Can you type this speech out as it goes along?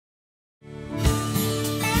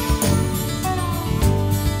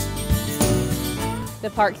The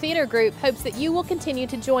Park Theater Group hopes that you will continue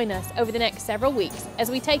to join us over the next several weeks as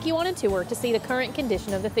we take you on a tour to see the current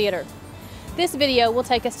condition of the theater. This video will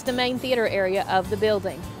take us to the main theater area of the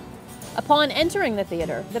building. Upon entering the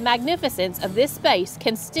theater, the magnificence of this space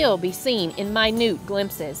can still be seen in minute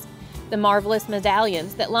glimpses. The marvelous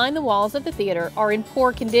medallions that line the walls of the theater are in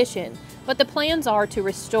poor condition, but the plans are to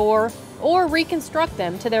restore or reconstruct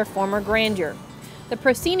them to their former grandeur. The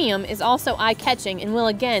proscenium is also eye-catching and will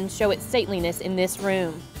again show its stateliness in this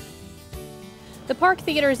room. The Park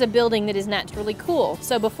Theater is a building that is naturally cool,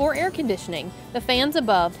 so before air conditioning, the fans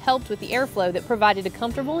above helped with the airflow that provided a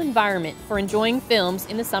comfortable environment for enjoying films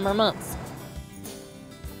in the summer months.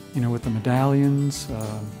 You know, with the medallions,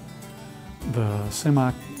 the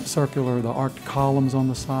semicircular, the arched columns on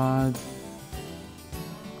the side,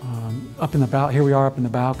 here we are up in the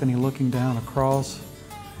balcony looking down across.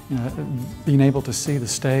 You know, being able to see the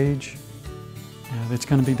stage that's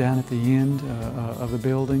going to be down at the end of the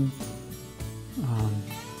building,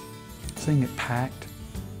 seeing it packed.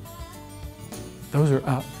 Those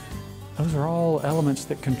are all elements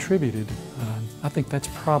that contributed. I think that's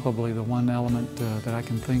probably the one element that I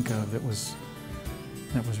can think of that was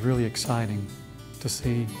really exciting to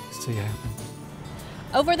see happen.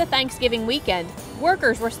 Over the Thanksgiving weekend,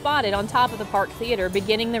 workers were spotted on top of the Park Theater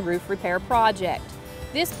beginning the roof repair project.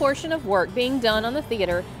 This portion of work being done on the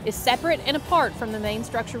theater is separate and apart from the main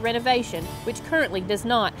structure renovation, which currently does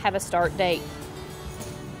not have a start date.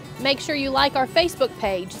 Make sure you like our Facebook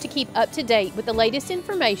page to keep up to date with the latest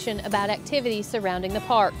information about activities surrounding the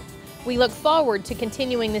park. We look forward to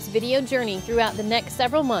continuing this video journey throughout the next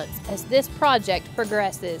several months as this project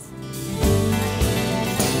progresses.